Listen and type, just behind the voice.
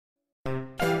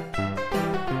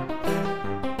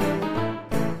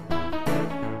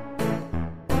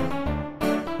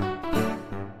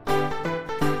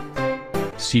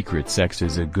secret sex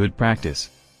is a good practice.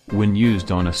 When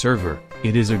used on a server,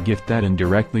 it is a gift that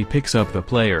indirectly picks up the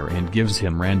player and gives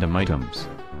him random items.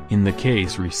 In the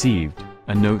case received,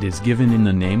 a note is given in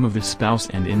the name of his spouse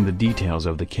and in the details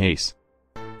of the case.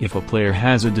 If a player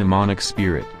has a demonic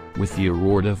spirit, with the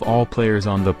award of all players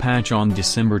on the patch on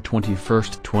December 21,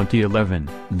 2011,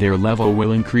 their level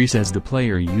will increase as the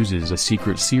player uses a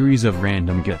secret series of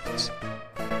random gifts.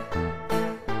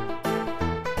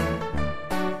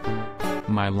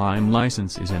 My Lime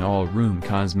license is an all-room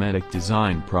cosmetic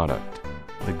design product.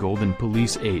 The Golden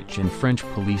Police H and French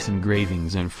Police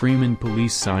engravings and Freeman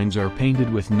Police signs are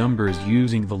painted with numbers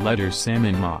using the letters Sam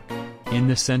and Mach. In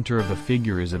the center of the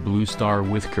figure is a blue star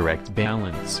with correct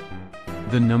balance.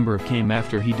 The number came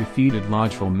after he defeated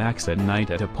Lodgeful Max at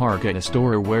night at a park at a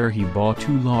store where he bought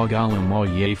 2 log à la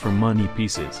moitié for money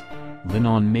pieces. Then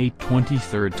on May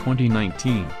 23,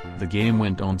 2019, the game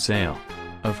went on sale.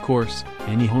 Of course,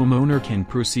 any homeowner can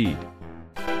proceed.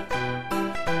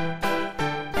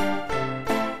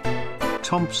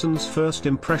 Thompson's first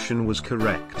impression was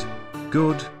correct.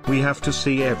 Good, we have to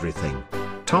see everything.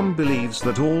 Tom believes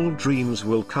that all dreams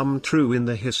will come true in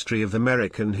the history of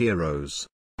American heroes.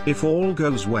 If all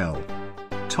goes well.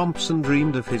 Thompson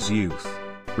dreamed of his youth.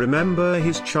 Remember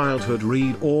his childhood.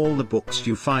 Read all the books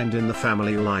you find in the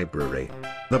family library.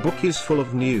 The book is full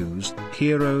of news,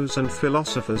 heroes and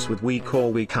philosophers with weak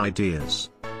ideas.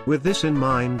 With this in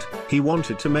mind, he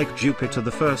wanted to make Jupiter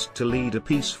the first to lead a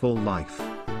peaceful life.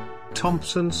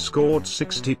 Thompson scored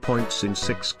 60 points in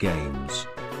 6 games.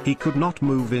 He could not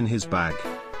move in his bag.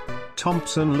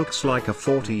 Thompson looks like a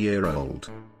 40-year-old.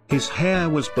 His hair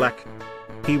was black.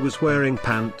 He was wearing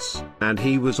pants, and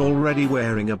he was already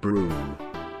wearing a broom.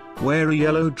 Wear a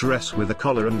yellow dress with a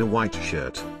collar and a white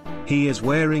shirt. He is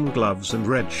wearing gloves and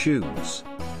red shoes.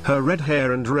 Her red hair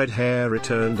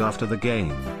returned after the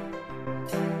game.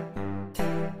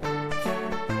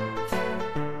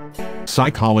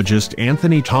 Psychologist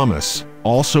Anthony Thomas,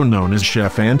 also known as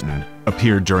Chef Anton,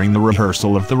 appeared during the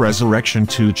rehearsal of the Resurrection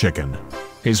 2 Chicken.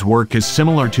 His work is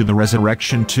similar to the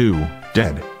Resurrection 2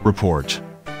 Dead report.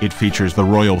 It features the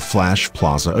Royal Flash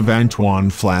Plaza of Antoine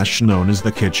Flash, known as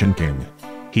the Kitchen King.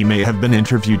 He may have been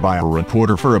interviewed by a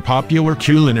reporter for a popular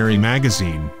culinary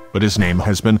magazine, but his name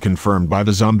has been confirmed by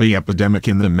the zombie epidemic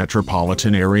in the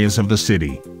metropolitan areas of the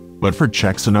city. But for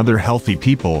Czechs and other healthy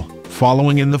people,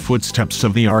 following in the footsteps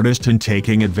of the artist and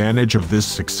taking advantage of this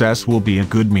success will be a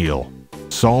good meal.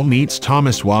 Saul meets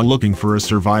Thomas while looking for a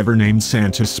survivor named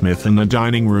Santa Smith in the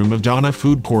dining room of Donna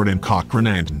Food Court in Cochrane,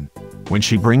 Anton. When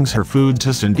she brings her food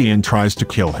to Cindy and tries to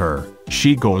kill her,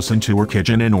 she goes into her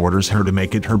kitchen and orders her to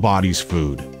make it her body's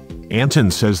food.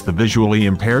 Anton says the visually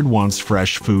impaired wants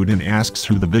fresh food and asks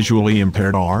who the visually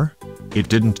impaired are. It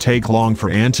didn't take long for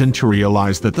Anton to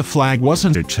realize that the flag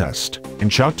wasn't a test, and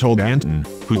Chuck told Anton,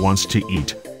 who wants to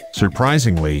eat.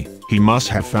 Surprisingly, he must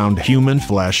have found human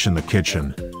flesh in the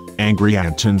kitchen. Angry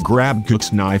Anton grabbed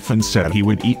Cook's knife and said he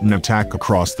would eat and attack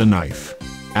across the knife.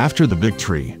 After the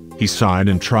victory, he sighed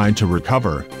and tried to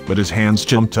recover, but his hands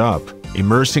jumped up,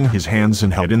 immersing his hands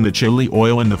and head in the chili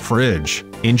oil in the fridge,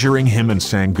 injuring him and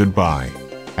saying goodbye.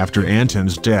 After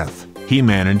Anton's death, he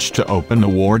managed to open the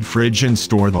ward fridge and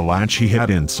store the latch he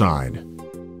had inside.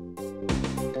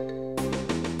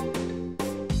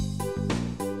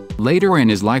 Later in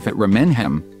his life at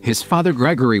Remenhem, his father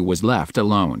Gregory was left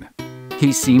alone.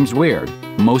 He seems weird,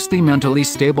 mostly mentally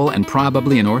stable and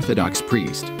probably an Orthodox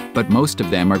priest, but most of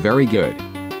them are very good.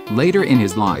 Later in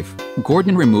his life,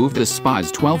 Gordon removed the Spas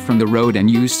 12 from the road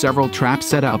and used several traps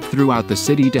set up throughout the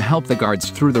city to help the guards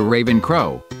through the Raven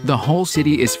Crow. The whole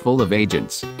city is full of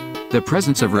agents. The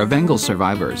presence of Revengel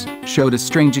survivors showed a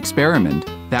strange experiment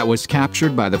that was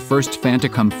captured by the first fan to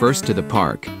come first to the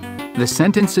park. The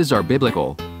sentences are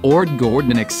biblical.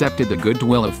 Gordon accepted the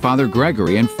goodwill of Father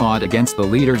Gregory and fought against the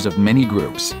leaders of many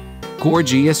groups.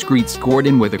 Gorgias greets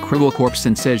Gordon with a cruel corpse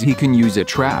and says he can use a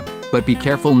trap, but be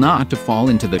careful not to fall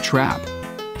into the trap.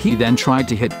 He then tried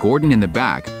to hit Gordon in the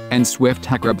back, and Swift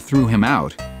Hackrub threw him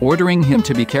out, ordering him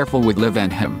to be careful with Liv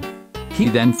and him. He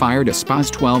then fired a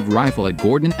Spas 12 rifle at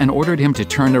Gordon and ordered him to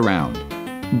turn around.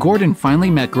 Gordon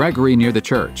finally met Gregory near the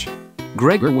church.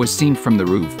 Gregor was seen from the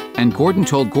roof, and Gordon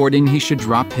told Gordon he should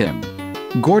drop him.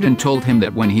 Gordon told him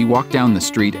that when he walked down the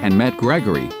street and met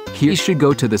Gregory, he should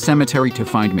go to the cemetery to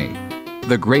find me.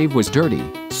 The grave was dirty,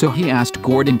 so he asked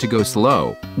Gordon to go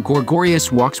slow.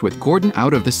 Gorgorius walks with Gordon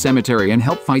out of the cemetery and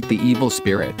help fight the evil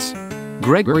spirits.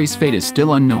 Gregory's fate is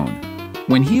still unknown.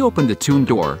 When he opened the tomb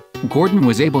door, Gordon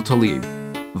was able to leave.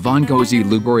 Von Gozi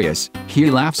Luborius, he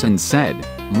laughs and said,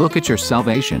 "Look at your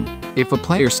salvation." If a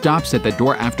player stops at the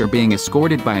door after being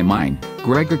escorted by a mine,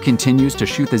 Gregor continues to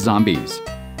shoot the zombies.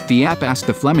 the app asked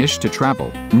the Flemish to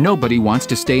travel. Nobody wants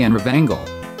to stay in Revangel.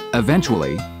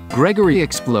 Eventually, Gregory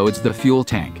explodes the fuel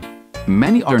tank.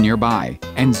 Many are nearby,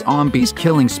 and zombies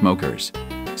killing smokers.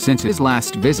 Since his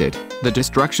last visit, the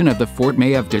destruction of the fort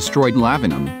may have destroyed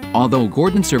Lavinum, although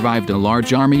Gordon survived a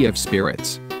large army of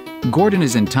spirits. Gordon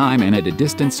is in time and at a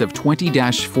distance of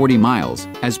 20-40 miles,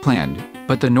 as planned,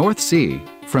 but the North Sea,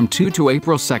 from 2 to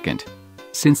April 2nd.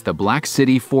 Since the Black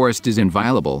City forest is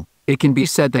inviolable, it can be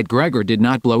said that Gregor did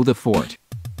not blow the fort.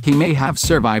 He may have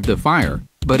survived the fire,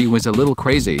 but he was a little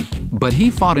crazy, but he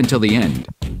fought until the end.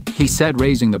 He said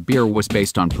Raising the Beer was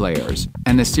based on players,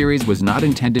 and the series was not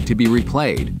intended to be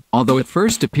replayed, although it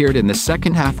first appeared in the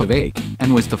second half of Ake,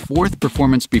 and was the 4th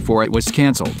performance before it was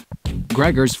cancelled.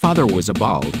 Gregor's father was a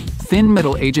bald, thin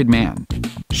middle-aged man.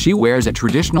 She wears a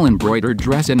traditional embroidered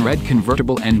dress and red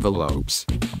convertible envelopes.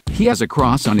 He has a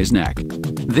cross on his neck.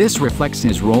 This reflects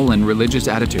his role and religious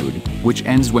attitude, which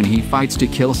ends when he fights to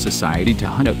kill society to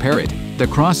hunt a parrot. The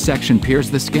cross-section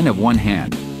pierces the skin of one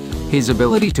hand. His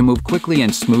ability to move quickly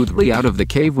and smoothly out of the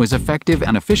cave was effective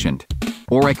and efficient.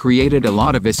 Aura created a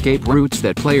lot of escape routes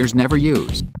that players never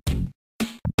used.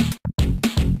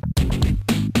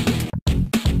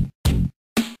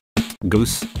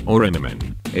 Goose, or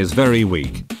Inaman, is very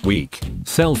weak,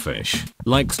 selfish,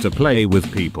 likes to play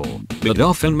with people, but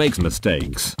often makes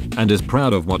mistakes, and is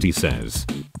proud of what he says.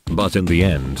 But in the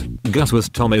end, Gus was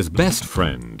Tommy's best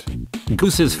friend.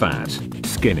 Goose is fat,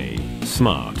 skinny,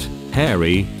 smart,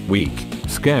 hairy, weak,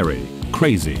 scary,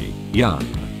 crazy, young,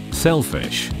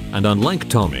 selfish, and unlike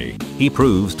Tommy, he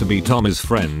proves to be Tommy's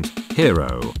friend,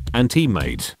 hero, and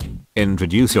teammate.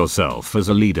 Introduce yourself as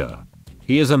a leader.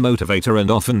 He is a motivator and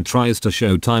often tries to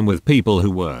show time with people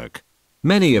who work.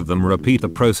 Many of them repeat the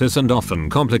process and often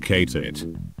complicate it.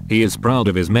 He is proud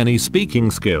of his many speaking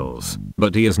skills,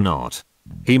 but he is not.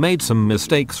 He made some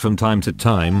mistakes from time to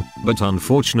time, but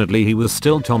unfortunately he was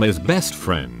still Tommy's best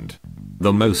friend.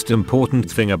 The most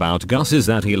important thing about Gus is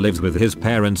that he lives with his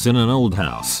parents in an old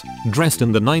house, dressed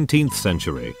in the 19th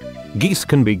century. Geese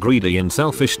can be greedy and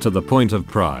selfish to the point of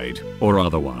pride, or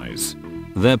otherwise.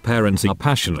 Their parents are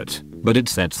passionate, but it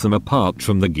sets them apart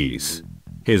from the geese.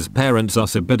 His parents are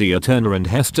Sibidia Turner and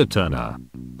Hester Turner.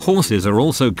 Horses are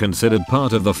also considered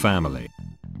part of the family.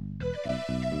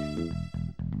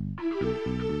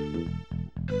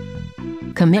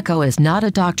 Kamiko is not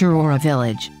a doctor or a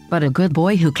village, but a good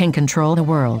boy who can control the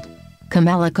world.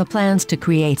 Kamelika plans to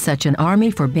create such an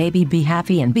army for Baby Be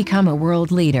Happy and become a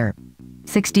world leader.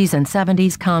 60s and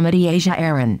 70s comedy Asia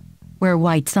Aaron. Wear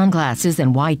white sunglasses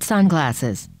and white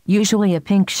sunglasses, usually a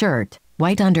pink shirt,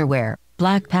 white underwear,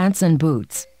 black pants and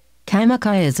boots.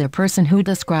 Kamika is a person who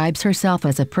describes herself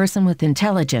as a person with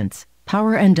intelligence,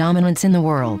 power and dominance in the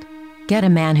world. Get a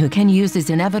man who can use his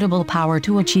inevitable power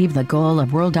to achieve the goal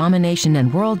of world domination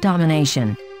and world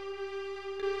domination.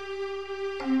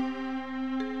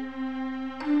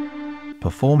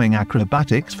 Performing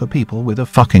acrobatics for people with a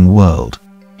fucking world.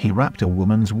 He wrapped a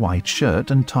woman's white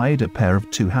shirt and tied a pair of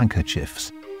 2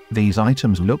 handkerchiefs. These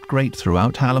items look great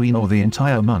throughout Halloween or the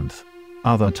entire month.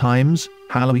 Other times,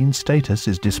 Halloween status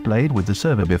is displayed with the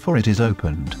server before it is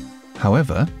opened.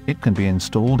 However, it can be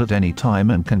installed at any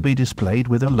time and can be displayed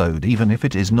with a load even if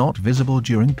it is not visible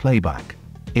during playback.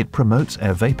 It promotes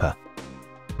air vapor.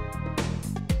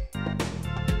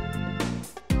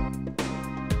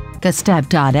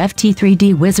 Gustav.ft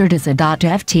 3D Wizard is a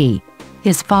 .ft.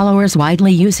 His followers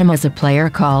widely use him as a player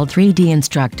called 3D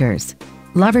instructors.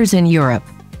 Lovers in Europe.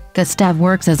 Gustav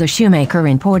works as a shoemaker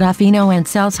in Portofino and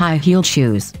sells high-heeled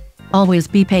shoes. Always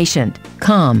be patient,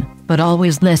 calm, but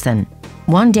always listen.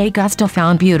 One day Gustav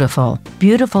found beautiful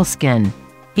skin.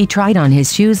 He tried on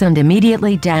his shoes and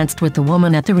immediately danced with the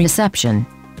woman at the reception.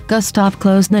 Gustav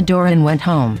closed the door and went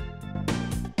home.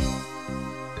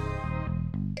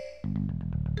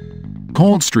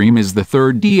 Coldstream is the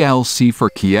third DLC for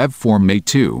Kiev Form May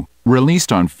 2,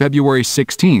 released on February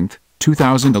 16,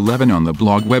 2011 on the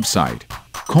blog website.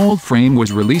 Coldframe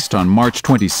was released on March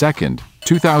 22,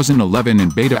 2011 in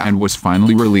beta and was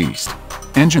finally released.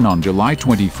 Engine on July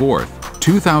 24,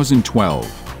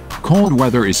 2012. Cold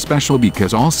weather is special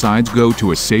because all sides go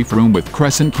to a safe room with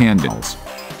crescent candles.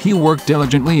 He worked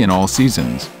diligently in all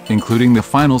seasons, including the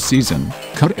final season,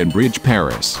 Cut and Bridge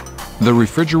Paris. The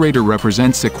refrigerator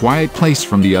represents a quiet place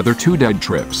from the other 2 dead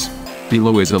trips.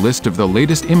 Below is a list of the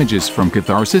latest images from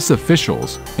Catharsis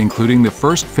officials, including the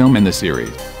first film in the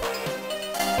series.